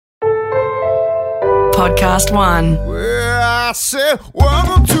Podcast One. Well, I said,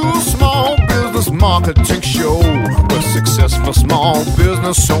 welcome to a small business marketing show where successful small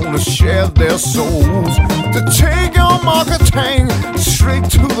business owners share their souls to take your marketing straight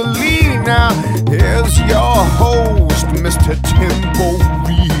to the lead. Now, here's your host, Mr. Tim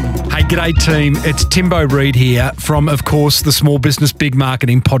Reid. Hey, g'day team. It's Timbo Reid here from, of course, the Small Business Big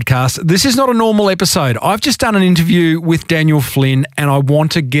Marketing Podcast. This is not a normal episode. I've just done an interview with Daniel Flynn and I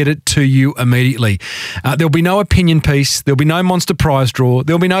want to get it to you immediately. There'll be no opinion piece. There'll be no monster prize draw.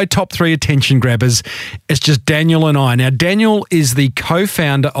 There'll be no top 3 attention grabbers. It's just Daniel and I. Now, Daniel is the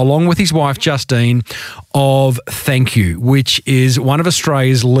co-founder, along with his wife, Justine, of Thankyou, which is one of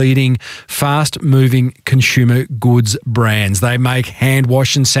Australia's leading fast-moving consumer goods brands. They make hand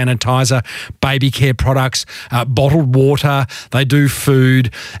wash and sanitizer, baby care products, bottled water. They do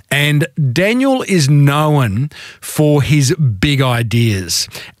food. And Daniel is known for his big ideas.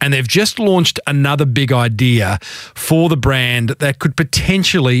 And they've just launched another big idea for the brand that could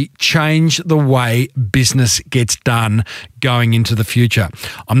potentially change the way business gets done going into the future.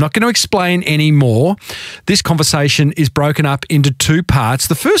 I'm not going to explain any more. This conversation is broken up into 2 parts.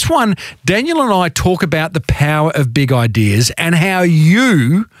 The first one, Daniel and I talk about the power of big ideas and how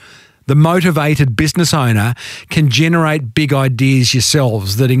you, the motivated business owner, can generate big ideas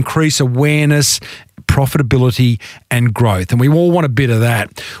yourselves that increase awareness, profitability and growth. And we all want a bit of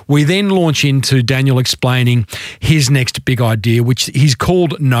that. We then launch into Daniel explaining his next big idea, which he's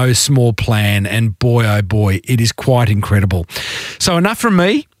called No Small Plan. And boy, oh boy, it is quite incredible. So enough from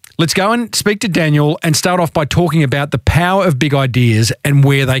me. Let's go and speak to Daniel and start off by talking about the power of big ideas and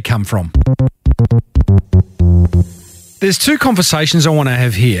where they come from. There's 2 conversations I want to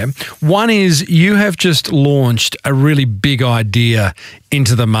have here. One is you have just launched a really big idea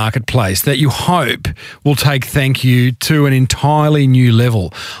into the marketplace that you hope will take Thankyou to an entirely new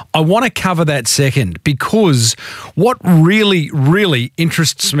level. I want to cover that second because what really, really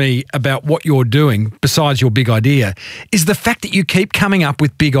interests me about what you're doing, besides your big idea, is the fact that you keep coming up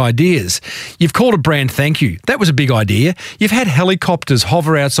with big ideas. You've called a brand Thankyou. That was a big idea. You've had helicopters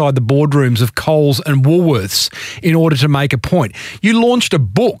hover outside the boardrooms of Coles and Woolworths in order to make a point. You launched a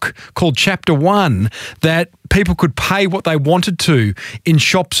book called Chapter 1 that people could pay what they wanted to in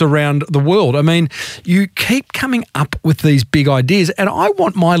shops around the world. I mean, you keep coming up with these big ideas and I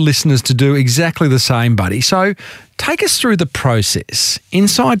want my listeners to do exactly the same, buddy. So take us through the process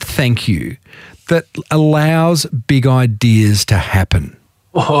inside Thankyou that allows big ideas to happen.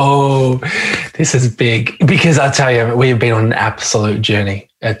 Oh, this is big because I tell you, we have been on an absolute journey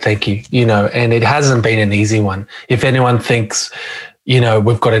at Thankyou, and it hasn't been an easy one. If anyone thinks,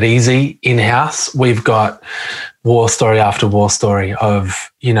 we've got it easy in-house, we've got war story after war story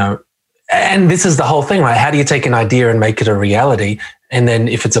of, and this is the whole thing, right? How do you take an idea and make it a reality? And then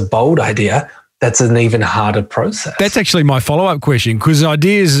if it's a bold idea, that's an even harder process. That's actually my follow-up question because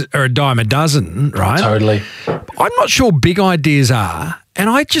ideas are a dime a dozen, right? Totally. I'm not sure big ideas are. And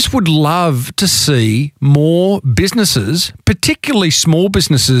I just would love to see more businesses, particularly small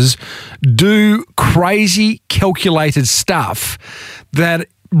businesses, do crazy calculated stuff that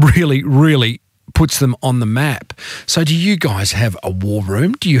really, really puts them on the map. So do you guys have a war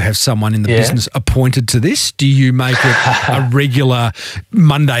room? Do you have someone in the business appointed to this? Do you make it a regular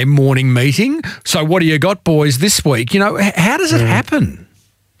Monday morning meeting? So what do you got, boys, this week? How does it happen?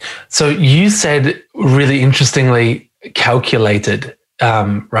 So you said really interestingly calculated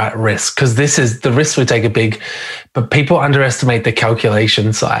risk, because this is the risk we take but people underestimate the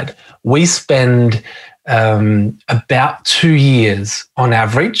calculation side. We spend about 2 years on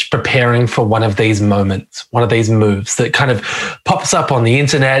average preparing for one of these moments, one of these moves that kind of pops up on the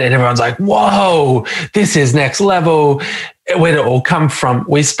internet and everyone's like, whoa, this is next level. Where did it all come from?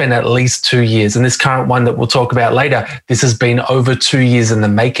 We spent at least 2 years. And this current one that we'll talk about later, this has been over 2 years in the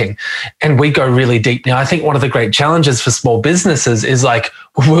making. And we go really deep. Now, I think one of the great challenges for small businesses is like,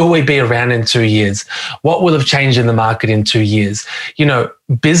 will we be around in 2 years? What will have changed in the market in 2 years?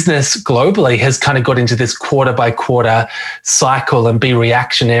 Business globally has kind of got into this quarter by quarter cycle and be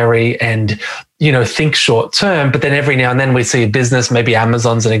reactionary and think short term, but then every now and then we see a business, maybe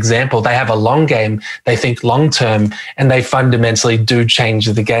Amazon's an example, they have a long game, they think long term, and they fundamentally do change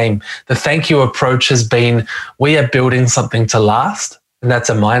the game. The Thankyou approach has been, we are building something to last, and that's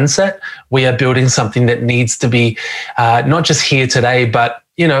a mindset. We are building something that needs to be not just here today, but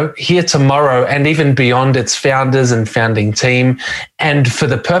here tomorrow and even beyond its founders and founding team. And for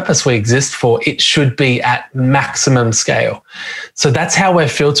the purpose we exist for, it should be at maximum scale. So that's how we're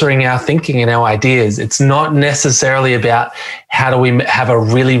filtering our thinking and our ideas. It's not necessarily about how do we have a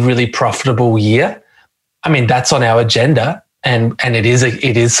really, really profitable year. I mean, that's on our agenda. And it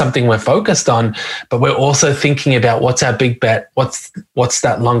is something we're focused on, but we're also thinking about what's our big bet, what's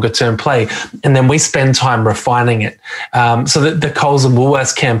that longer term play, and then we spend time refining it. So the Coles and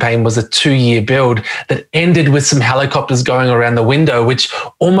Woolworths campaign was a 2-year build that ended with some helicopters going around the window, which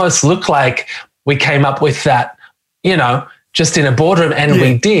almost looked like we came up with that, just in a boardroom, and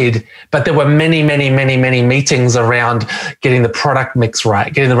we did, but there were many, many, many, many meetings around getting the product mix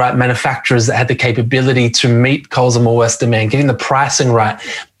right, getting the right manufacturers that had the capability to meet Coles and Woolworths demand, getting the pricing right,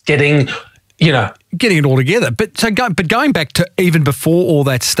 getting it all together. But going back to even before all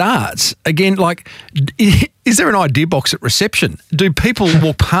that starts, again, like, is there an idea box at reception? Do people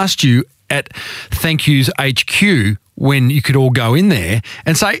walk past you at Thankyou's HQ when you could all go in there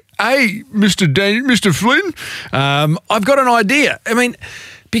and say, "Hey, Mr. Flynn, I've got an idea"? I mean,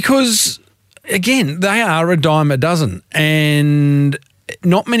 because again, they are a dime a dozen, and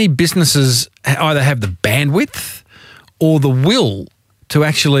not many businesses either have the bandwidth or the will to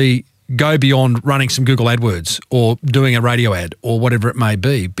actually go beyond running some Google AdWords or doing a radio ad or whatever it may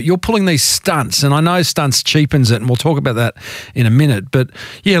be. But you're pulling these stunts, and I know stunts cheapens it, and we'll talk about that in a minute. But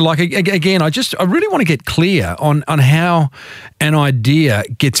yeah, like again, I really want to get clear on how an idea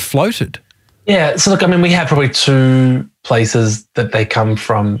gets floated. Yeah. So look, I mean, we have probably 2 places that they come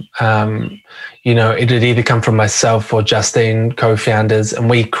from. It'd either come from myself or Justine, co-founders, and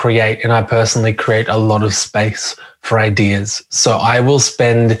I personally create a lot of space for ideas. So I will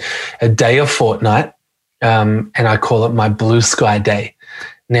spend a day or fortnight, and I call it my blue sky day.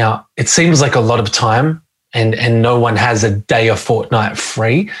 Now, it seems like a lot of time, and no one has a day or fortnight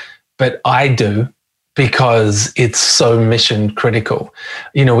free, but I do, because it's so mission critical.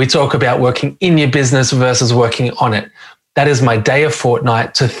 We talk about working in your business versus working on it. That is my day or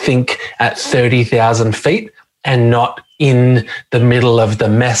fortnight to think at 30,000 feet and not in the middle of the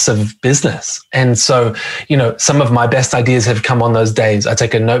mess of business. And so, some of my best ideas have come on those days. I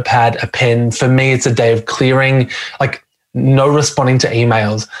take a notepad, a pen. For me, it's a day of clearing, like no responding to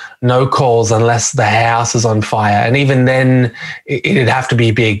emails, no calls unless the house is on fire. And even then, it'd have to be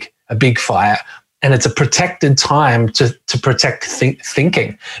a big fire. And it's a protected time to protect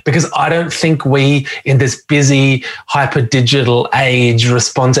thinking, because I don't think we, in this busy, hyper digital age,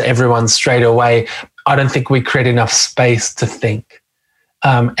 respond to everyone straight away. I don't think we create enough space to think.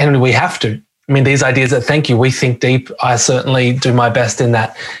 And we have to. I mean, these ideas at Thankyou, we think deep. I certainly do my best in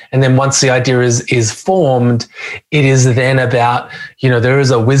that. And then once the idea is formed, it is then about, there is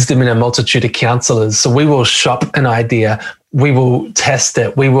a wisdom in a multitude of counselors. So we will shop an idea. We will test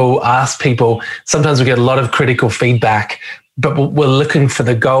it. We will ask people. Sometimes we get a lot of critical feedback, but we're looking for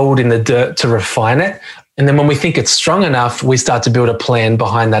the gold in the dirt to refine it. And then when we think it's strong enough, we start to build a plan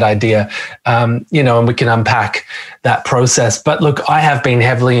behind that idea, and we can unpack that process. But look, I have been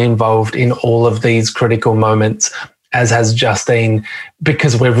heavily involved in all of these critical moments, as has Justine,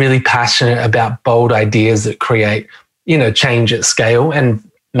 because we're really passionate about bold ideas that create, change at scale and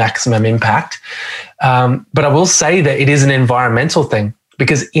maximum impact. But I will say that it is an environmental thing,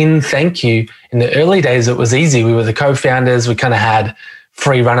 because in Thankyou, in the early days, it was easy. We were the co-founders. We kind of had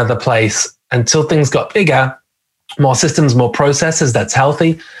free run of the place until things got bigger, more systems, more processes. That's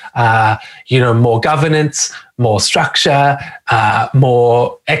healthy. More governance, more structure,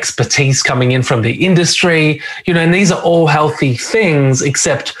 more expertise coming in from the industry, and these are all healthy things,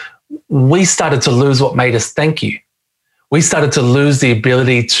 except we started to lose what made us Thankyou. We started to lose the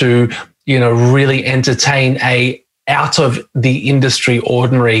ability to, really entertain a out of the industry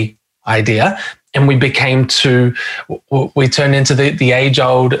ordinary idea. And we turned into the age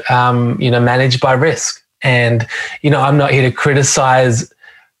old, managed by risk. And, I'm not here to criticize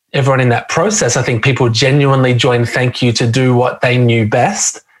everyone in that process. I think people genuinely joined Thankyou to do what they knew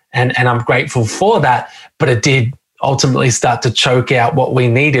best. And I'm grateful for that. But it did ultimately start to choke out what we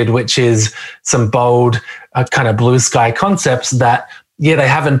needed, which is some bold kind of blue sky concepts that, they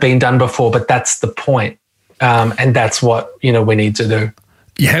haven't been done before, but that's the point. And that's what, we need to do.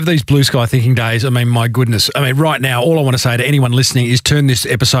 You have these blue sky thinking days. I mean, my goodness. I mean, right now, all I want to say to anyone listening is turn this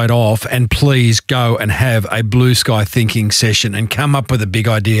episode off and please go and have a blue sky thinking session and come up with a big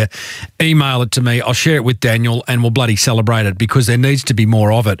idea. Email it to me. I'll share it with Daniel and we'll bloody celebrate it, because there needs to be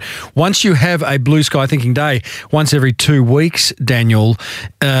more of it. Once you have a blue sky thinking day, once every 2 weeks, Daniel,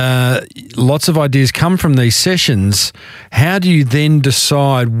 lots of ideas come from these sessions. How do you then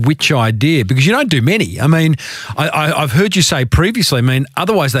decide which idea? Because you don't do many. I mean, I've heard you say previously,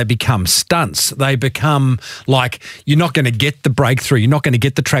 otherwise they become stunts. They become like, you're not going to get the breakthrough. You're not going to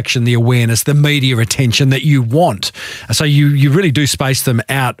get the traction, the awareness, the media attention that you want. So you really do space them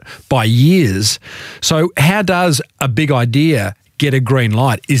out by years. So how does a big idea get a green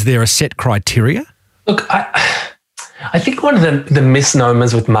light? Is there a set criteria? Look, I think one of the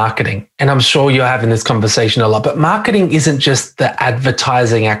misnomers with marketing, and I'm sure you're having this conversation a lot, but marketing isn't just the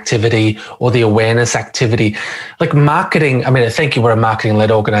advertising activity or the awareness activity. Like marketing, I mean, thank you, we're a marketing-led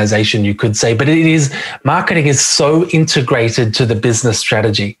organization, you could say, but marketing is so integrated to the business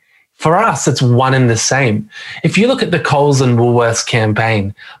strategy. For us, it's one and the same. If you look at the Coles and Woolworths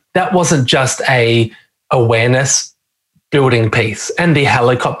campaign, that wasn't just a awareness building piece, and the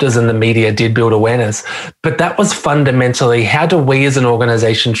helicopters and the media did build awareness, but that was fundamentally how do we as an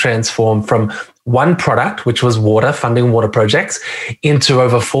organization transform from one product, which was water, funding water projects, into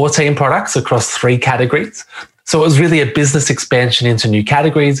over 14 products across 3 categories. So it was really a business expansion into new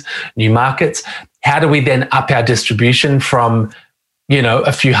categories, new markets. How do we then up our distribution from,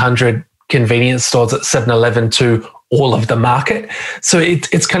 a few hundred convenience stores at 7-Eleven to all of the market? So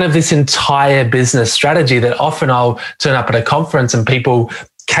it's kind of this entire business strategy that often I'll turn up at a conference and people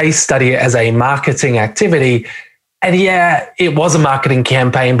case study it as a marketing activity. And yeah, it was a marketing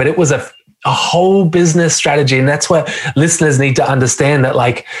campaign, but it was a whole business strategy. And that's where listeners need to understand that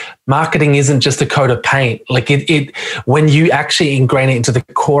like marketing isn't just a coat of paint. Like it when you actually ingrain it into the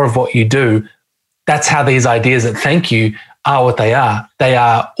core of what you do, that's how these ideas at Thankyou are what they are. They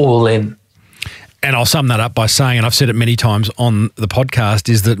are all in. And I'll sum that up by saying, and I've said it many times on the podcast,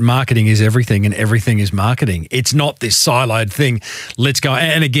 is that marketing is everything and everything is marketing. It's not this siloed thing. Let's go.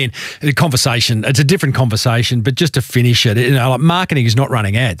 And again, the conversation, it's a different conversation, but just to finish it, like marketing is not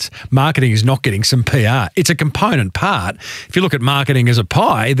running ads. Marketing is not getting some PR. It's a component part. If you look at marketing as a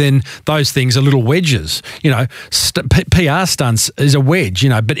pie, then those things are little wedges. PR stunts is a wedge,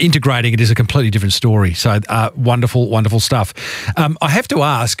 but integrating it is a completely different story. So wonderful, wonderful stuff. I have to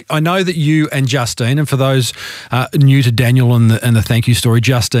ask, I know that you and Justine, and for those new to Daniel and the Thankyou story,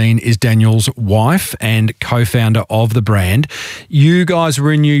 Justine is Daniel's wife and co-founder of the brand. You guys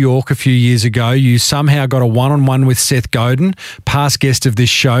were in New York a few years ago. You somehow got a one-on-one with Seth Godin, past guest of this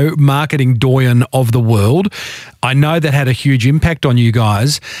show, marketing doyen of the world. I know that had a huge impact on you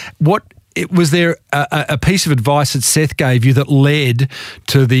guys. Was there a piece of advice that Seth gave you that led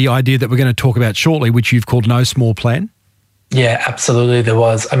to the idea that we're going to talk about shortly, which you've called No Small Plan? Yeah, absolutely there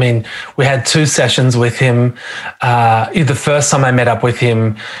was. I mean, we had 2 sessions with him. The first time I met up with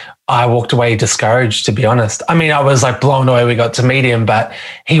him, I walked away discouraged, to be honest. I mean, I was like blown away we got to meet him, but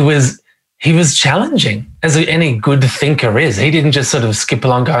he was challenging, as any good thinker is. He didn't just sort of skip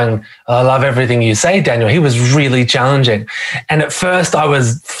along going, I love everything you say, Daniel. He was really challenging. And at first I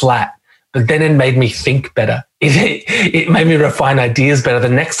was flat, but then it made me think better. It made me refine ideas better. The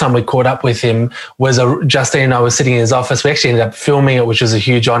next time we caught up with him was Justine and I were sitting in his office. We actually ended up filming it, which was a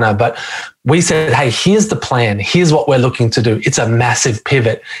huge honor. But we said, hey, here's the plan. Here's what we're looking to do. It's a massive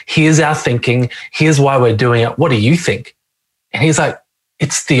pivot. Here's our thinking. Here's why we're doing it. What do you think? And he's like,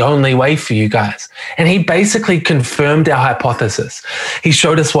 it's the only way for you guys. And he basically confirmed our hypothesis. He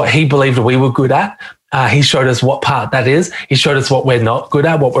showed us what he believed we were good at. He showed us what part that is. He showed us what we're not good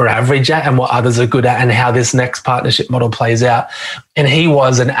at, what we're average at, and what others are good at, and how this next partnership model plays out. And he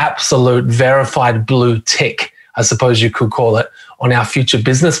was an absolute verified blue tick, I suppose you could call it, on our future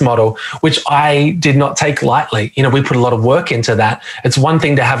business model, which I did not take lightly. We put a lot of work into that. It's one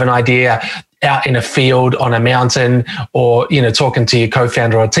thing to have an idea out in a field on a mountain or, talking to your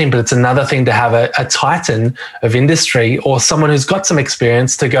co-founder or team, but it's another thing to have a titan of industry or someone who's got some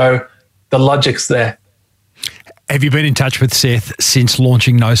experience to go, the logic's there. Have you been in touch with Seth since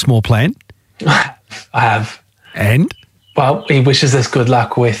launching No Small Plan? I have. And? Well, he wishes us good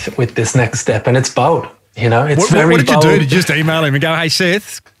luck with this next step, and it's bold. It's very bold. What did you do? Did you just email him and go, hey,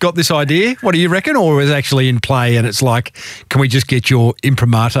 Seth, got this idea? What do you reckon? Or was it actually in play and it's like, can we just get your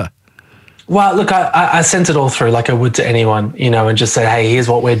imprimatur? Well, look, I sent it all through like I would to anyone, and just said, hey, here's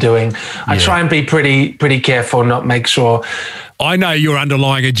what we're doing. I try and be pretty careful, not make sure. I know your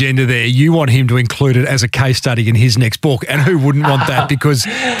underlying agenda there. You want him to include it as a case study in his next book. And who wouldn't want that? Because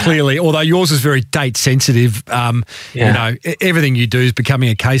clearly, although yours is very date sensitive, everything you do is becoming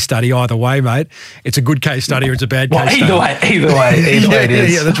a case study either way, mate. It's a good case study or it's a bad case study. Either way it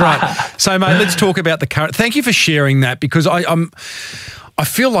is. Yeah, that's right. So, mate, let's talk about the current. Thank you for sharing that because I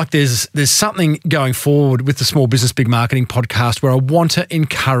feel like there's something going forward with the Small Business Big Marketing podcast where I want to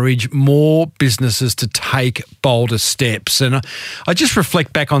encourage more businesses to take bolder steps. And I just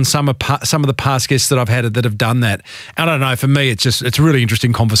reflect back on some of the past guests that I've had that have done that. And I don't know, for me, it's a really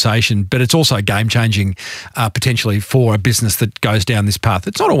interesting conversation, but it's also game-changing potentially for a business that goes down this path.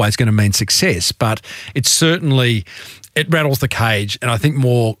 It's not always going to mean success, but it's certainly... It rattles the cage, and I think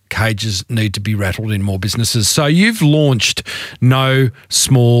more cages need to be rattled in more businesses. So you've launched No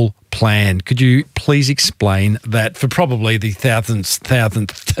Small Plan. Could you please explain that for probably the thousandth I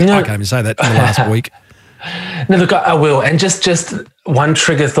can't even say that, in the last week? No, look, I will. And just one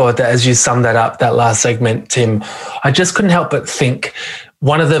trigger thought that as you summed that up, that last segment, Tim, I just couldn't help but think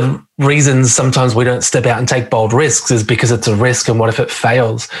one of the reasons sometimes we don't step out and take bold risks is because it's a risk, and what if it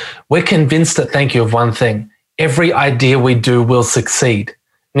fails? We're convinced at Thankyou of one thing: every idea we do will succeed.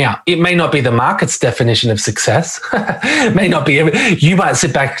 Now, it may not be the market's definition of success. It may not be. You might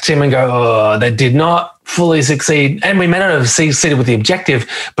sit back, Tim, and go, oh, they did not fully succeed. And we may not have succeeded with the objective,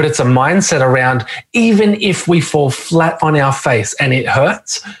 but it's a mindset around, even if we fall flat on our face and it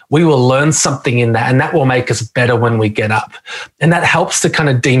hurts, we will learn something in that, and that will make us better when we get up. And that helps to kind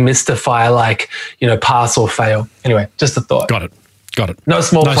of demystify, like, pass or fail. Anyway, just a thought. Got it. No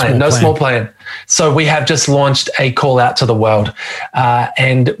small plan. So we have just launched a call out to the world.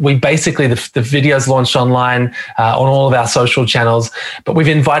 And we basically, the video's launched online on all of our social channels, but we've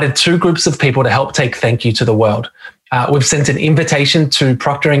invited 2 groups of people to help take Thankyou to the world. We've sent an invitation to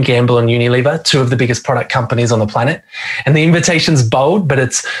Procter & Gamble and Unilever, 2 of the biggest product companies on the planet. And the invitation's bold, but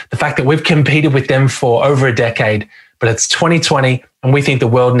it's the fact that we've competed with them for over a decade. But it's 2020, and we think the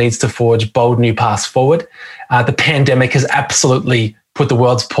world needs to forge bold new paths forward. The pandemic has absolutely put the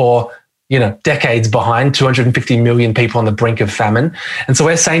world's poor, decades behind, 250 million people on the brink of famine. And so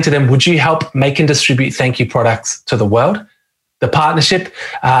we're saying to them, would you help make and distribute Thankyou products to the world? The partnership,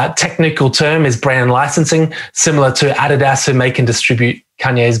 technical term is brand licensing, similar to Adidas, who make and distribute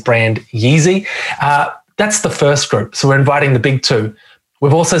Kanye's brand Yeezy. That's the first group. So we're inviting the big 2.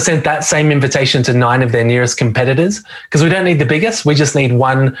 We've also sent that same invitation to 9 of their nearest competitors, because we don't need the biggest. We just need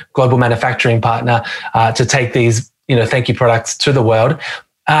one global manufacturing partner to take these, Thankyou products to the world.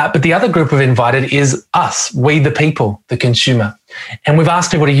 But the other group we've invited is us, we the people, the consumer. And we've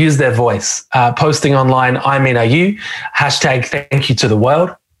asked people to use their voice, posting online, I'm in, are you? Hashtag Thankyou to the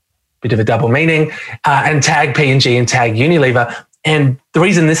world, bit of a double meaning, and tag P&G and tag Unilever. And the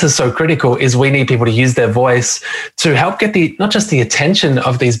reason this is so critical is we need people to use their voice to help get not just the attention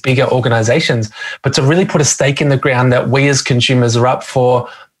of these bigger organizations, but to really put a stake in the ground that we as consumers are up for,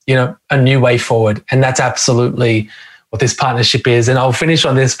 a new way forward. And that's absolutely what this partnership is. And I'll finish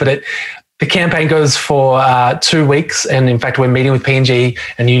on this, but the campaign goes for 2 weeks. And in fact, we're meeting with P&G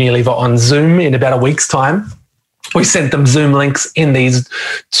and Unilever on Zoom in about a week's time. We sent them Zoom links in these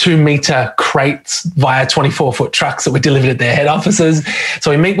 2-meter crates via 24-foot trucks that were delivered at their head offices.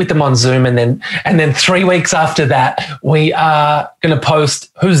 So we meet with them on Zoom, and then 3 weeks after that, we are going to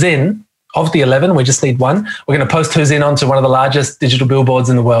post who's in of the 11. We just need one. We're going to post who's in onto one of the largest digital billboards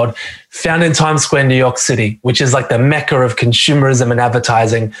in the world, found in Times Square, New York City, which is like the mecca of consumerism and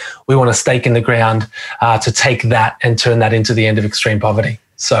advertising. We want to stake in the ground to take that and turn that into the end of extreme poverty.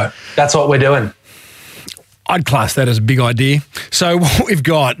 So that's what we're doing. I'd class that as a big idea. So what we've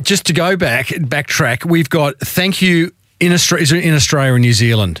got, just to go backtrack, we've got Thankyou in Australia and New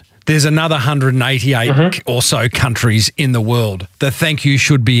Zealand. There's another 188 or so countries in the world that Thankyou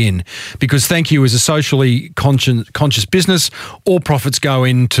should be in, because Thankyou is a socially conscious business. All profits go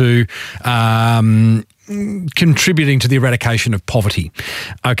into contributing to the eradication of poverty.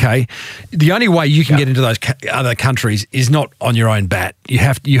 Okay, the only way you can get into those other countries is not on your own bat. You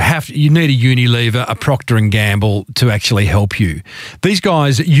need a Unilever, a Procter & Gamble to actually help you. These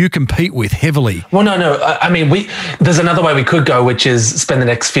guys you compete with heavily. Well, no. I mean, there's another way we could go, which is spend the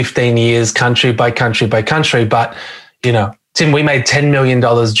next 15 years country by country by country. But Tim, we made $10 million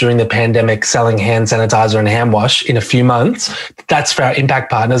during the pandemic selling hand sanitizer and hand wash in a few months. That's for our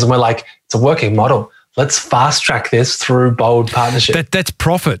impact partners, and we're like, it's a working model. Let's fast track this through bold partnership. That's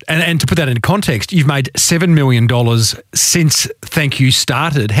profit. And to put that in context, you've made $7 million since Thankyou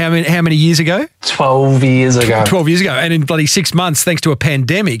started. How many years ago? 12 years ago. 12 years ago. And in bloody 6 months, thanks to a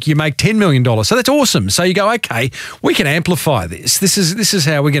pandemic, you make $10 million. So that's awesome. So you go, okay, we can amplify this. This is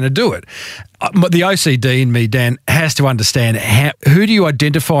how we're going to do it. But the OCD in me, Dan, has to understand who do you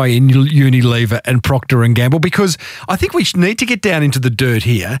identify in Unilever and Procter & Gamble? Because I think we need to get down into the dirt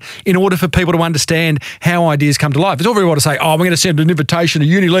here in order for people to understand how ideas come to life. It's all very well to say, we're going to send an invitation to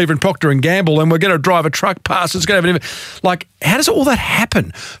Unilever and Procter & Gamble and we're going to drive a truck past. It's going to have how does all that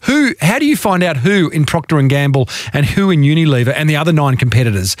happen? How do you find out who in Procter & Gamble and who in Unilever and the other 9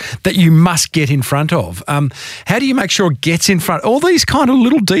 competitors that you must get in front of? How do you make sure it gets in front? All these kind of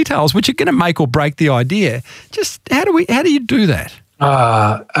little details which are going to make or break the idea. Just how do you do that?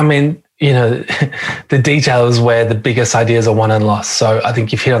 I mean, the detail is where the biggest ideas are won and lost. So I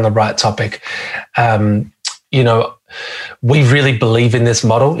think you've hit on the right topic. We really believe in this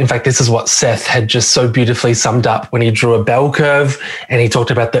model. In fact, this is what Seth had just so beautifully summed up when he drew a bell curve and he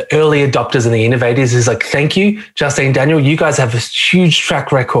talked about the early adopters and the innovators. He's like, Thankyou, Justine, Daniel, you guys have a huge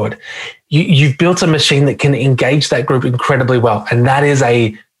track record. You've built a machine that can engage that group incredibly well. And that is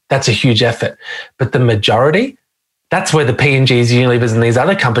a That's a huge effort. But the majority, that's where the P&Gs, Unilevers, and these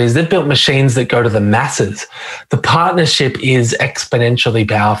other companies, they've built machines that go to the masses. The partnership is exponentially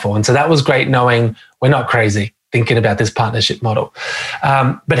powerful. And so that was great knowing we're not crazy thinking about this partnership model.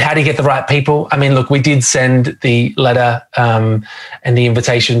 But how do you get the right people? I mean, look, we did send the letter and the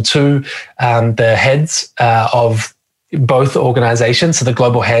invitation to the heads of both organizations, so the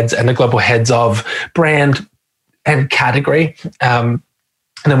global heads and the global heads of brand and category.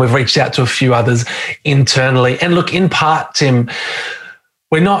 And then we've reached out to a few others internally. And look, in part, Tim,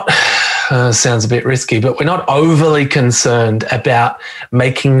 we're not, sounds a bit risky, but we're not overly concerned about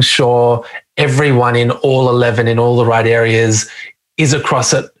making sure everyone in all 11 in all the right areas is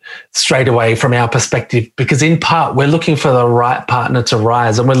across it straight away from our perspective, because in part, we're looking for the right partner to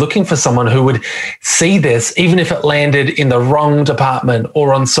rise, and we're looking for someone who would see this, even if it landed in the wrong department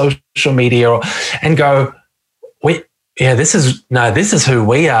or on social media, and go, this is who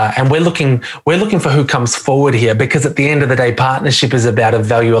we are. And we're looking for who comes forward here, because at the end of the day, partnership is about a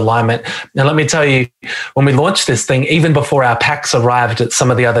value alignment. Now, let me tell you, when we launched this thing, even before our packs arrived at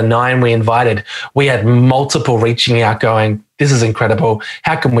some of the other 9 we invited, we had multiple reaching out going, this is incredible.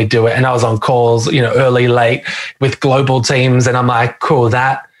 How can we do it? And I was on calls, early, late with global teams. And I'm like, cool,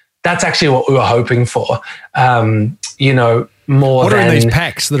 that's actually what we were hoping for. More What than are in these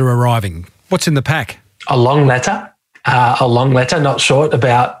packs that are arriving? What's in the pack? A long letter, not short,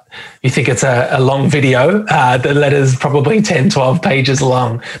 about, you think it's a long video. The letter's probably 10, 12 pages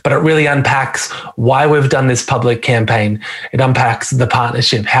long, but it really unpacks why we've done this public campaign. It unpacks the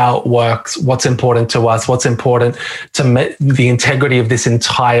partnership, how it works, what's important to us, what's important to the integrity of this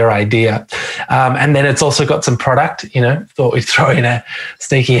entire idea. And then it's also got some product, thought we'd throw in a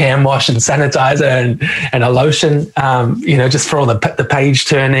sneaky hand wash and sanitizer and a lotion, just for all the page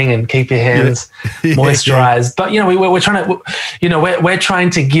turning and keep your hands moisturized. But, we're trying to, we're trying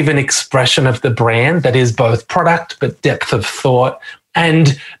to give an expression of the brand that is both product but depth of thought.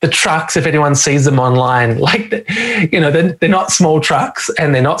 And the trucks, if anyone sees them online, they're not small trucks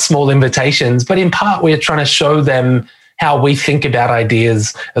and they're not small invitations, but in part we're trying to show them how we think about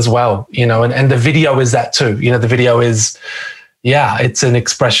ideas as well, and the video is that too. The video is, it's an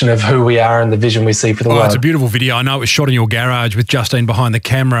expression of who we are and the vision we see for the world. It's a beautiful video. I know it was shot in your garage with Justine behind the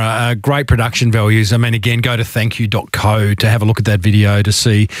camera. Great production values. I mean, again, go to thankyou.co to have a look at that video to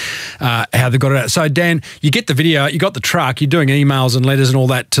see how they got it out. So, Dan, you get the video, you got the truck, you're doing emails and letters and all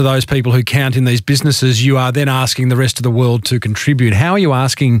that to those people who count in these businesses. You are then asking the rest of the world to contribute. How are you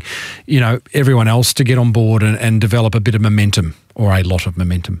asking, everyone else to get on board and develop a bit of momentum, or a lot of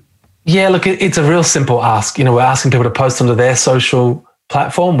momentum? Yeah, look, it's a real simple ask. We're asking people to post onto their social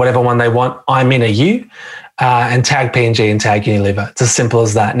platform, whatever one they want. I'm in a U, and tag P&G and tag Unilever. It's as simple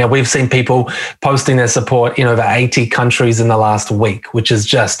as that. Now, we've seen people posting their support in over 80 countries in the last week, which is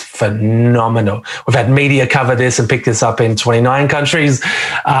just phenomenal. We've had media cover this and pick this up in 29 countries.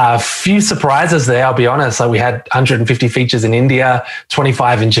 Few surprises there, I'll be honest. We had 150 features in India,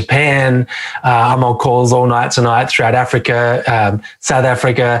 25 in Japan. I'm on calls all night tonight throughout Africa, South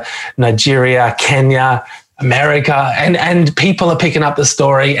Africa, Nigeria, Kenya, America, and people are picking up the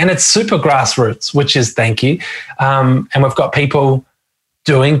story, and it's super grassroots, which is Thankyou. And we've got people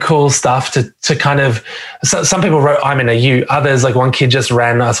doing cool stuff to kind of, so some people wrote, I'm in a U. Others, like one kid just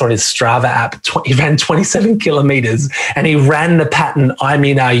ran, I saw on his Strava app, he ran 27 kilometers and he ran the pattern, I'm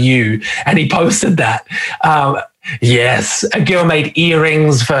in a U, and he posted that. Yes, a girl made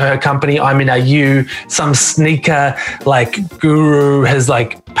earrings for her company, I'm in a U. Some sneaker guru has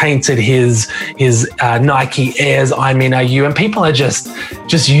painted his Nike Airs, I'm in a U. And people are just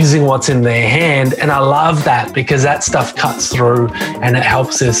using what's in their hand. And I love that, because that stuff cuts through and it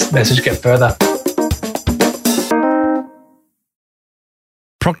helps this message get further.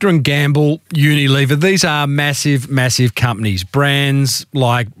 Procter & Gamble, Unilever, these are massive, massive companies. Brands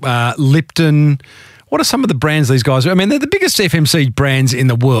like Lipton. What are some of the brands these guys are? I mean, they're the biggest FMCG brands in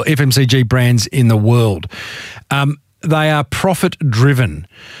the world. They are profit-driven.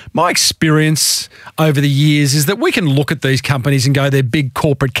 My experience over the years is that we can look at these companies and go, they're big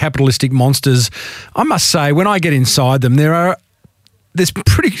corporate capitalistic monsters. I must say, when I get inside them, there's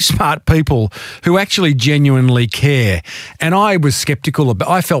pretty smart people who actually genuinely care. And I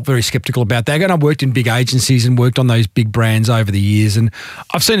felt very skeptical about that. And I worked in big agencies and worked on those big brands over the years. And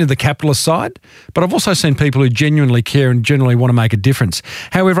I've seen the capitalist side, but I've also seen people who genuinely care and genuinely want to make a difference.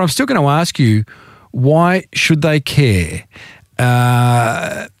 However, I'm still going to ask you, why should they care?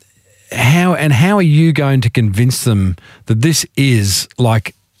 How are you going to convince them that this is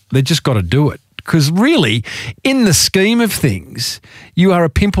they just got to do it? Because really, in the scheme of things, you are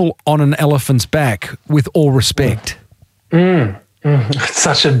a pimple on an elephant's back, with all respect.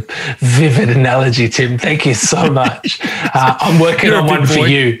 Such a vivid analogy, Tim. Thank you so much. I'm working on one for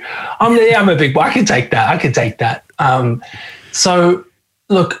you. I'm a big boy. I can take that. So,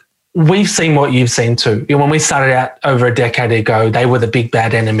 look, we've seen what you've seen too. When we started out over a decade ago, they were the big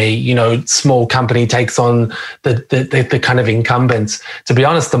bad enemy. Small company takes on the kind of incumbents. To be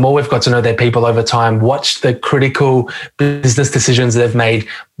honest, the more we've got to know their people over time, watch the critical business decisions they've made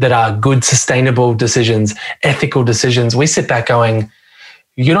that are good, sustainable decisions, ethical decisions. We sit back going,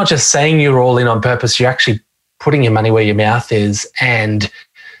 you're not just saying you're all in on purpose, you're actually putting your money where your mouth is. And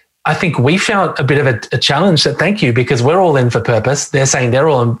I think we found a bit of a challenge at Thankyou because we're all in for purpose. They're saying they're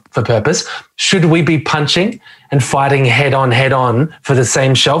all in for purpose. Should we be punching and fighting head on for the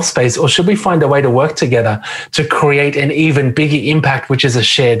same shelf space, or should we find a way to work together to create an even bigger impact, which is a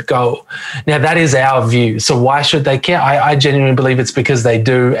shared goal? Now, that is our view. So why should they care? I genuinely believe it's because they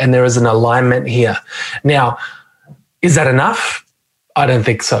do, and there is an alignment here. Now, is that enough? I don't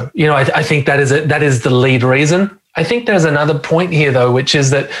think so. I think that is the lead reason. I think there's another point here, though, which is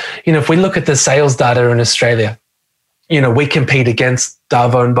that, if we look at the sales data in Australia, we compete against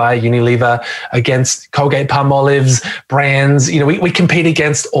Dove owned by Unilever, against Colgate-Palmolive's brands. We compete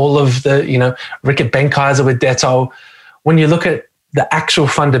against all of the, Rickett Benckiser with Dettol. When you look at the actual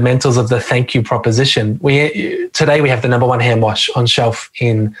fundamentals of the Thankyou proposition, today we have the number one hand wash on shelf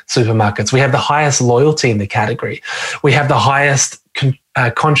in supermarkets. We have the highest loyalty in the category. We have the highest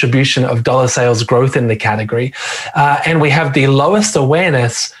contribution of dollar sales growth in the category. And we have the lowest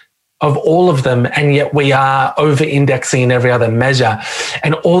awareness of all of them, and yet we are over-indexing in every other measure.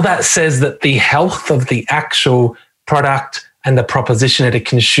 And all that says that the health of the actual product and the proposition at a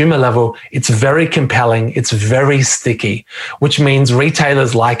consumer level, it's very compelling, it's very sticky, which means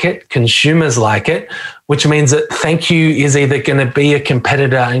retailers like it, consumers like it, which means that Thankyou is either going to be a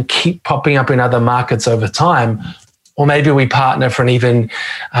competitor and keep popping up in other markets over time, or maybe we partner for an even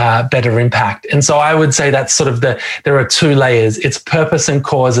better impact. And so I would say that's sort of there are two layers. It's purpose and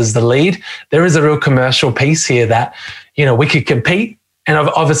cause as the lead. There is a real commercial piece here that, we could compete. And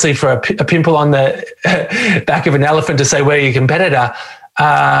obviously for a pimple on the back of an elephant to say, we're your competitor,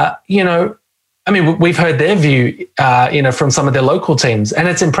 we've heard their view, from some of their local teams, and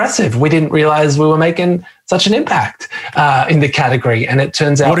it's impressive. We didn't realize we were making such an impact in the category. And it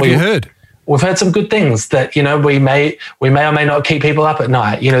turns out what have you heard? We've heard some good things that, we may or may not keep people up at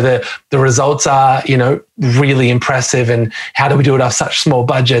night. The results are, really impressive. And how do we do it off such small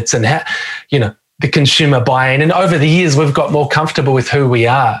budgets, and how, the consumer buy-in. And over the years, we've got more comfortable with who we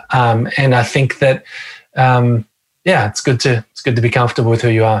are. And I think that, it's good to be comfortable with who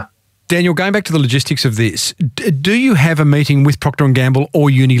you are. Daniel, going back to the logistics of this, do you have a meeting with Procter & Gamble or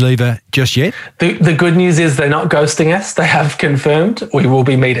Unilever just yet? The good news is they're not ghosting us. They have confirmed we will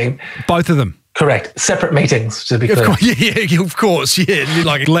be meeting. Both of them? Correct. Separate meetings, to be clear. Of course.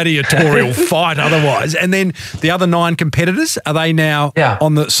 Like a gladiatorial fight otherwise. And then the other 9 competitors, are they now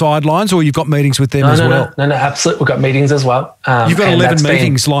on the sidelines, or you've got meetings with them as well? No, absolutely. We've got meetings as well. You've got 11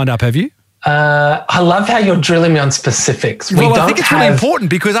 meetings lined up, have you? I love how you're drilling me on specifics. I think it's really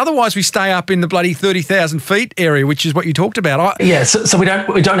important, because otherwise we stay up in the bloody 30,000 feet area, which is what you talked about. So we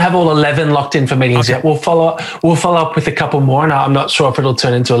don't have all 11 locked in for meetings yet. We'll follow up with a couple more, and I'm not sure if it'll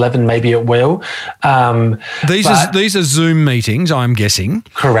turn into 11. Maybe it will. These are Zoom meetings, I'm guessing.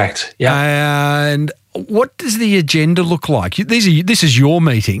 Correct. Yeah. And what does the agenda look like? This is your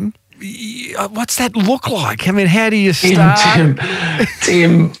meeting. What's that look like? I mean, how do you start?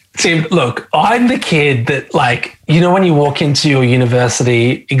 Tim, look, I'm the kid that, when you walk into your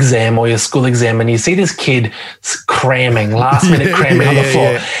university exam or your school exam and you see this kid cramming, last minute cramming on the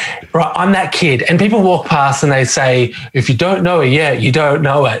floor. Yeah. Right, I'm that kid. And people walk past and they say, if you don't know it yet, you don't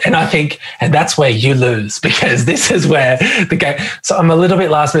know it. And I think, and that's where you lose, because this is where the game. So I'm a little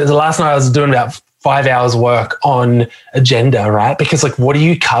bit last minute. The last night I was doing about 5 hours work on agenda, right? Because what do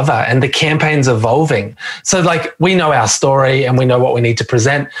you cover? And the campaign's evolving. So we know our story and we know what we need to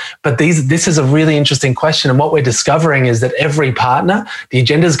present, but this is a really interesting question. And what we're discovering is that every partner, the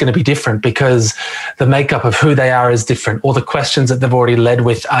agenda is going to be different, because the makeup of who they are is different, or the questions that they've already led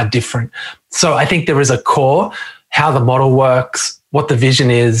with are different. So I think there is a core, how the model works, what the vision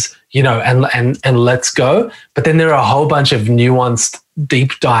is, and let's go. But then there are a whole bunch of nuanced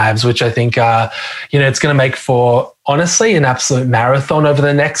deep dives, which I think are, it's going to make for, honestly, an absolute marathon over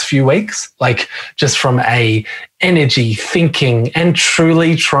the next few weeks, just from a energy, thinking, and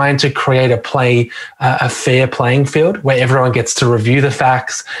truly trying to create a fair playing field where everyone gets to review the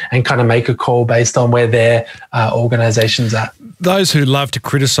facts and kind of make a call based on where their organization's at. Those who love to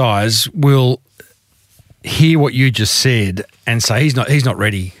criticize will hear what you just said and say he's not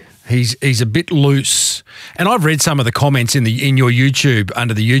ready. He's a bit loose. And I've read some of the comments in your YouTube,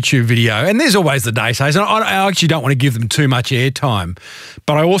 under the YouTube video, and there's always the naysayers. And I actually don't want to give them too much airtime,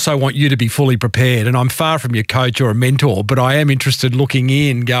 but I also want you to be fully prepared. And I'm far from your coach or a mentor, but I am interested looking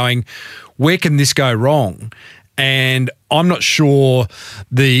in, going, where can this go wrong? And I'm not sure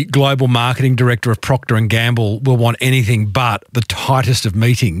the global marketing director of Procter & Gamble will want anything but the tightest of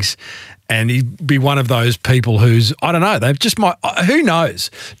meetings. And he'd be one of those people who's, I don't know, they've just might, who knows?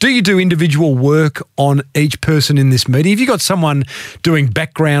 Do you do individual work on each person in this meeting? Have you got someone doing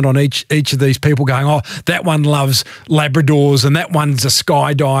background on each of these people going, oh, that one loves Labradors and that one's a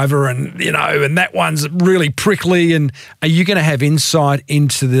skydiver and, you know, and that one's really prickly? And are you going to have insight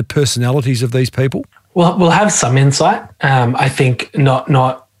into the personalities of these people? Well, we'll have some insight. I think not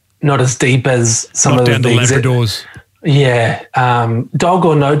as deep as some not of the down to Labradors. Yeah, dog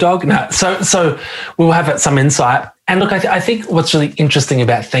or no dog. No, so we'll have some insight. And look, I think what's really interesting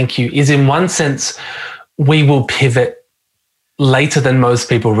about Thankyou is, in one sense, we will pivot later than most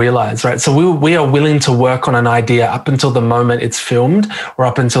people realize, right? So we are willing to work on an idea up until the moment it's filmed or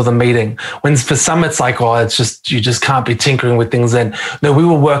up until the meeting. When for some it's like, oh, it's just, you just can't be tinkering with things then. No, we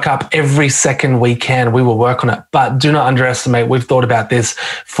will work up every second we can. We will work on it. But do not underestimate, we've thought about this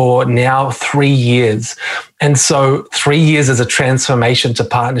for now 3 years. And so 3 years as a transformation to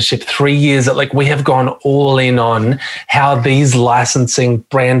partnership, 3 years that like we have gone all in on how these licensing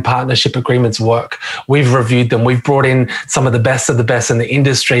brand partnership agreements work. We've reviewed them. We've brought in some of the best in the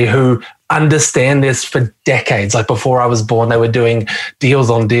industry who understand this for decades. Like before I was born, they were doing deals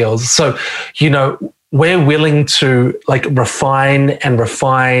on deals. So, you know, we're willing to like refine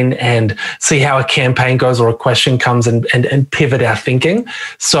and see how a campaign goes or a question comes and pivot our thinking.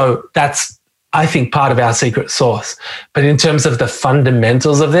 So that's, I think, part of our secret sauce. But in terms of the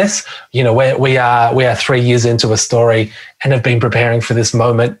fundamentals of this, you know, we are 3 years into a story and have been preparing for this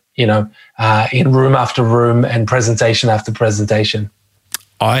moment, you know, in room after room and presentation after presentation.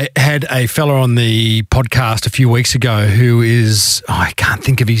 I had a fella on the podcast a few weeks ago who is, I can't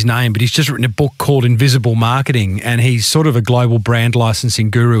think of his name, but he's just written a book called Invisible Marketing, and he's sort of a global brand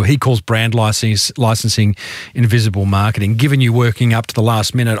licensing guru. He calls brand licensing invisible marketing. Given you working up to the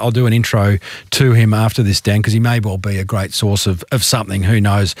last minute, I'll do an intro to him after this, Dan, because he may well be a great source of something. Who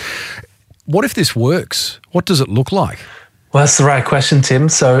knows? What if this works? What does it look like? Well, that's the right question, Tim.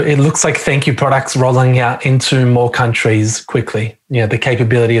 So it looks like Thankyou products rolling out into more countries quickly. You know, the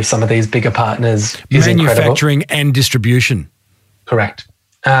capability of some of these bigger partners is manufacturing incredible. And distribution. Correct.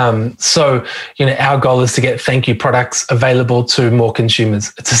 So, you know, our goal is to get Thankyou products available to more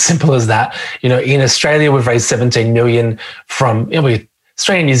consumers. It's as simple as that. You know, in Australia, we've raised 17 million from, you know,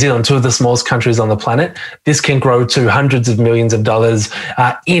 Australia and New Zealand, two of the smallest countries on the planet. This can grow to hundreds of millions of dollars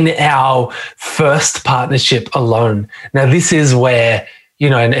in our first partnership alone. Now, this is where, you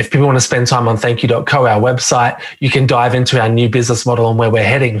know, and if people want to spend time on thankyou.co, our website, you can dive into our new business model and where we're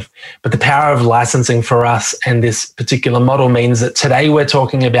heading. But the power of licensing for us and this particular model means that today we're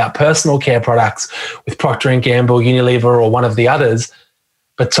talking about personal care products with Procter & Gamble, Unilever, or one of the others.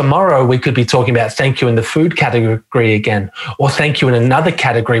 But tomorrow we could be talking about Thankyou in the food category again, or Thankyou in another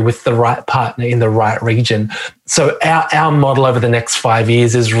category with the right partner in the right region. So our model over the next 5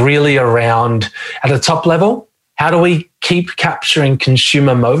 years is really around, at a top level, how do we keep capturing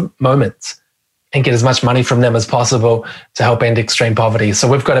consumer moments and get as much money from them as possible to help end extreme poverty? So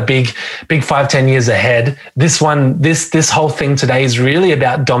we've got a big 5-10 years ahead. This whole thing today is really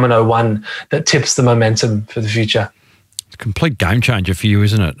about domino one that tips the momentum for the future. Complete game changer for you,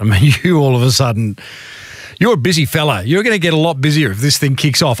 isn't it? I mean, you all of a sudden, you're a busy fella. You're going to get a lot busier if this thing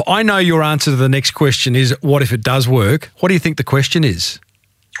kicks off. I know your answer to the next question is, what if it does work? What do you think the question is?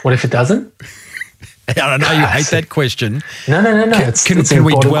 What if it doesn't? I don't know. You hate that question. No. Can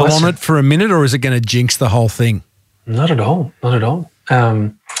we dwell on it for a minute, or is it going to jinx the whole thing? Not at all.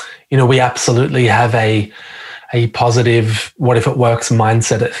 You know, we absolutely have a positive, what if it works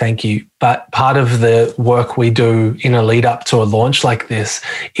mindset at Thankyou. But part of the work we do in a lead up to a launch like this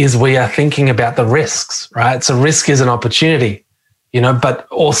is we are thinking about the risks, right? So risk is an opportunity, you know, but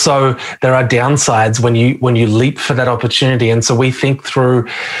also there are downsides when you leap for that opportunity. And so we think through,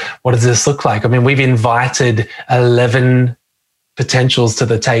 what does this look like? I mean, we've invited 11 potentials to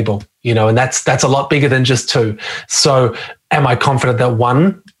the table, you know, and that's a lot bigger than just two. So am I confident that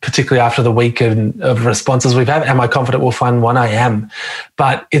one, particularly after the week of responses we've had, am I confident we'll find one? I am.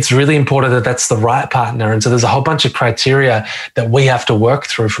 But it's really important that that's the right partner. And so there's a whole bunch of criteria that we have to work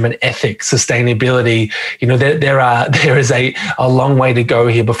through from an ethics, sustainability. You know, there is a long way to go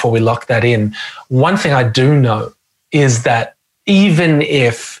here before we lock that in. One thing I do know is that even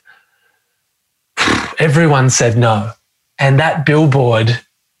if everyone said no, and that billboard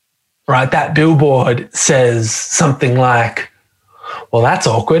right? That billboard says something like, well, that's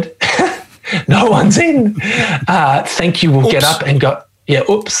awkward. No one's in. Thankyou will get up and go. Yeah,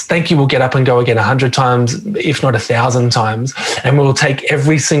 Thankyou will get up and go again 100 times, if not 1,000 times, and we'll take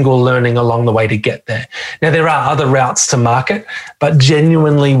every single learning along the way to get there. Now, there are other routes to market, but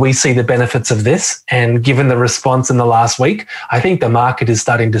genuinely we see the benefits of this. And given the response in the last week, I think the market is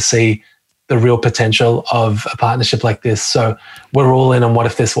starting to see the real potential of a partnership like this. So we're all in on what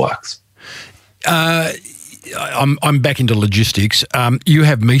if this works. I'm back into logistics. You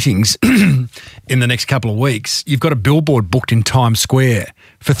have meetings in the next couple of weeks. You've got a billboard booked in Times Square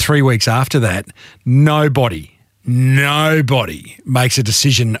for 3 weeks after that. Nobody makes a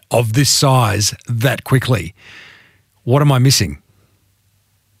decision of this size that quickly. What am I missing?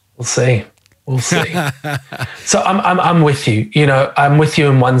 We'll see. So I'm with you. I'm with you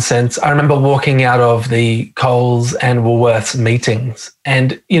in one sense. I remember walking out of the Coles and Woolworths meetings,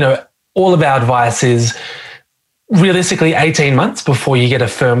 and all of our advice is realistically 18 months before you get a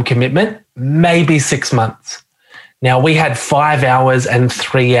firm commitment, maybe 6 months. Now, we had 5 hours and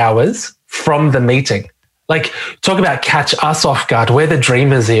 3 hours from the meeting. Like, talk about catch us off guard. We're the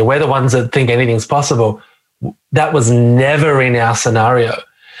dreamers here. We're the ones that think anything's possible. That was never in our scenario.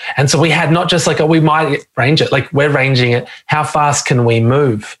 And so we had not just like, we might range it, like we're ranging it. How fast can we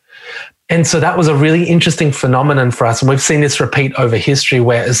move? And so that was a really interesting phenomenon for us. And we've seen this repeat over history,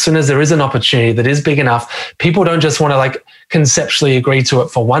 where as soon as there is an opportunity that is big enough, people don't just want to like conceptually agree to it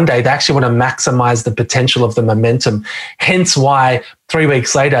for one day. They actually want to maximize the potential of the momentum. Hence why 3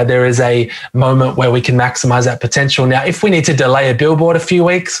 weeks later, there is a moment where we can maximize that potential. Now, if we need to delay a billboard a few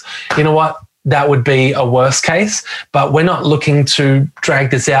weeks, you know what? That would be a worst case, but we're not looking to drag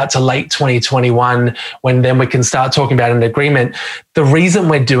this out to late 2021 when then we can start talking about an agreement. The reason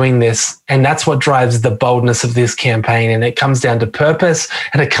we're doing this, and that's what drives the boldness of this campaign, and it comes down to purpose,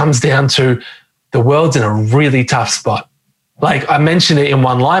 and it comes down to the world's in a really tough spot. Like I mentioned it in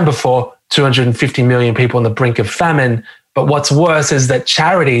one line before, 250 million people on the brink of famine. But what's worse is that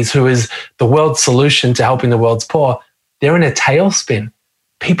charities, who is the world's solution to helping the world's poor, they're in a tailspin.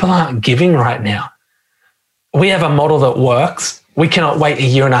 People aren't giving right now. We have a model that works. We cannot wait a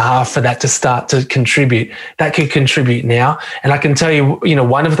year and a half for that to start to contribute. That could contribute now. And I can tell you,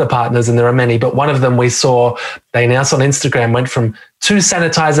 one of the partners, and there are many, but one of them we saw, they announced on Instagram, went from 2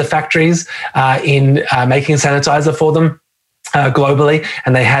 sanitizer factories in making sanitizer for them globally.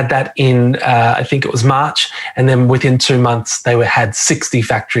 And they had that in, I think it was March. And then within 2 months, they had 60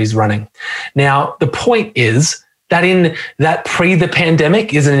 factories running. Now, the point is, that in that pre the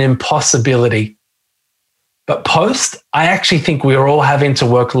pandemic is an impossibility. But post, I actually think we're all having to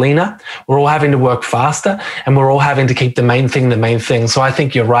work leaner, we're all having to work faster, and we're all having to keep the main thing. So I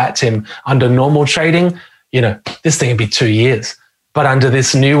think you're right, Tim. Under normal trading, this thing would be 2 years. But under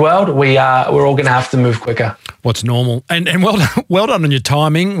this new world, we're all going to have to move quicker. What's normal? And well done on your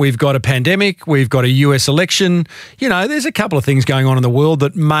timing. We've got a pandemic. We've got a US election. There's a couple of things going on in the world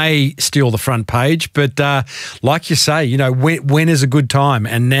that may steal the front page. But like you say, when is a good time?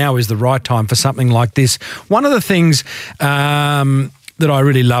 And now is the right time for something like this. One of the things that I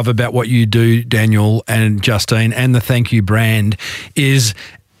really love about what you do, Daniel and Justine, and the Thankyou brand is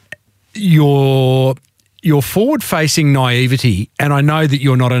your forward-facing naivety, and I know that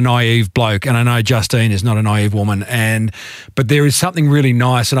you're not a naive bloke, and I know Justine is not a naive woman, but there is something really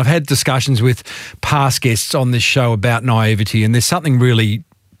nice, and I've had discussions with past guests on this show about naivety, and there's something really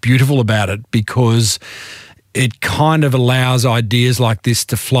beautiful about it because it kind of allows ideas like this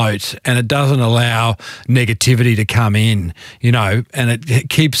to float, and it doesn't allow negativity to come in, and it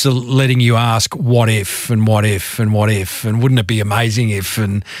keeps letting you ask what if and what if and what if, and wouldn't it be amazing if,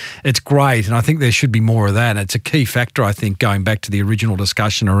 and it's great. And I think there should be more of that. And it's a key factor, I think, going back to the original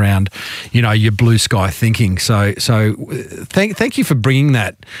discussion around, your blue sky thinking. So thank you for bringing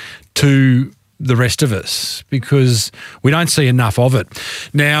that to the rest of us, because we don't see enough of it.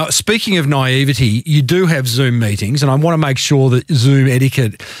 Now, speaking of naivety, you do have Zoom meetings, and I want to make sure that Zoom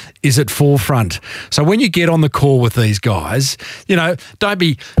etiquette is at forefront. So when you get on the call with these guys, don't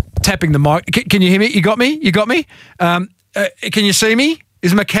be tapping the mic. Can you hear me? You got me? Can you see me?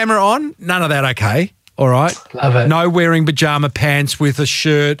 Is my camera on? None of that, okay. All right. Love it. No wearing pajama pants with a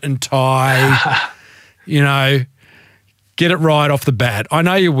shirt and tie, Get it right off the bat. I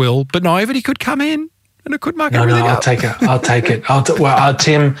know you will, but naivety could come in and it could muck everything up. I'll take it.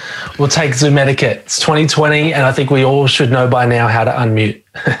 Tim, we'll take Zoom etiquette. It's 2020, and I think we all should know by now how to unmute.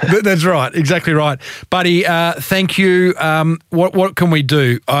 That's right. Exactly right. Buddy, thank you. What can we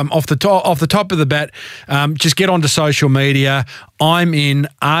do? Off the top of the bat, just get onto social media. I'm in.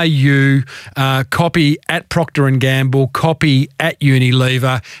 Are you? Copy at Procter & Gamble, copy at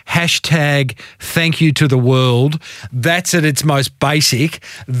Unilever, hashtag thank you to the world. That's at its most basic.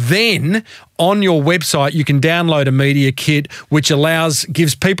 Then on your website, you can download a media kit, which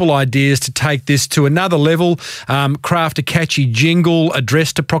gives people ideas to take this to another level. Craft a catchy jingle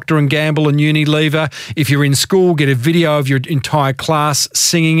addressed to Procter & Gamble and Unilever. If you're in school, get a video of your entire class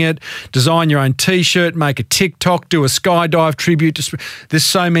singing it. Design your own T-shirt, make a TikTok, do a skydive tribute. There's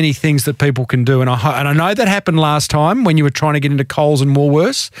so many things that people can do. And I know that happened last time when you were trying to get into Coles and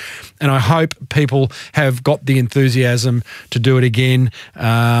Woolworths. And I hope people have got the enthusiasm to do it again.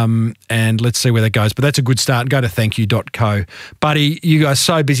 And let's see where that goes. But that's a good start. Go to thankyou.co. Buddy, you guys are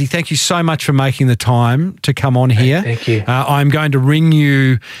so busy. Thank you so much for making the time to come on here. Thank you. I'm going to ring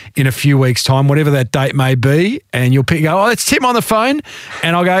you in a few weeks' time, whatever that date may be, and you'll go, it's Tim on the phone.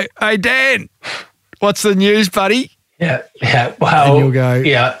 And I'll go, hey, Dan, what's the news, buddy? Yeah. Well, and you'll go,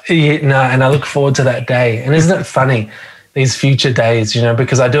 and I look forward to that day. And isn't it funny, these future days,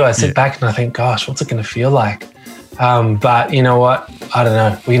 because I sit back and I think, gosh, what's it going to feel like? But you know what? I don't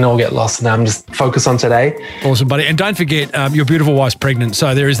know. We can all get lost in that. I'm just focused on today. Awesome, buddy. And don't forget, your beautiful wife's pregnant.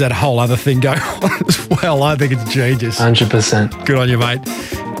 So there is that whole other thing going on as well. I think it's genius. 100%. Good on you, mate.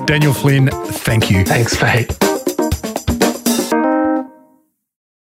 Daniel Flynn, thank you. Thanks, mate.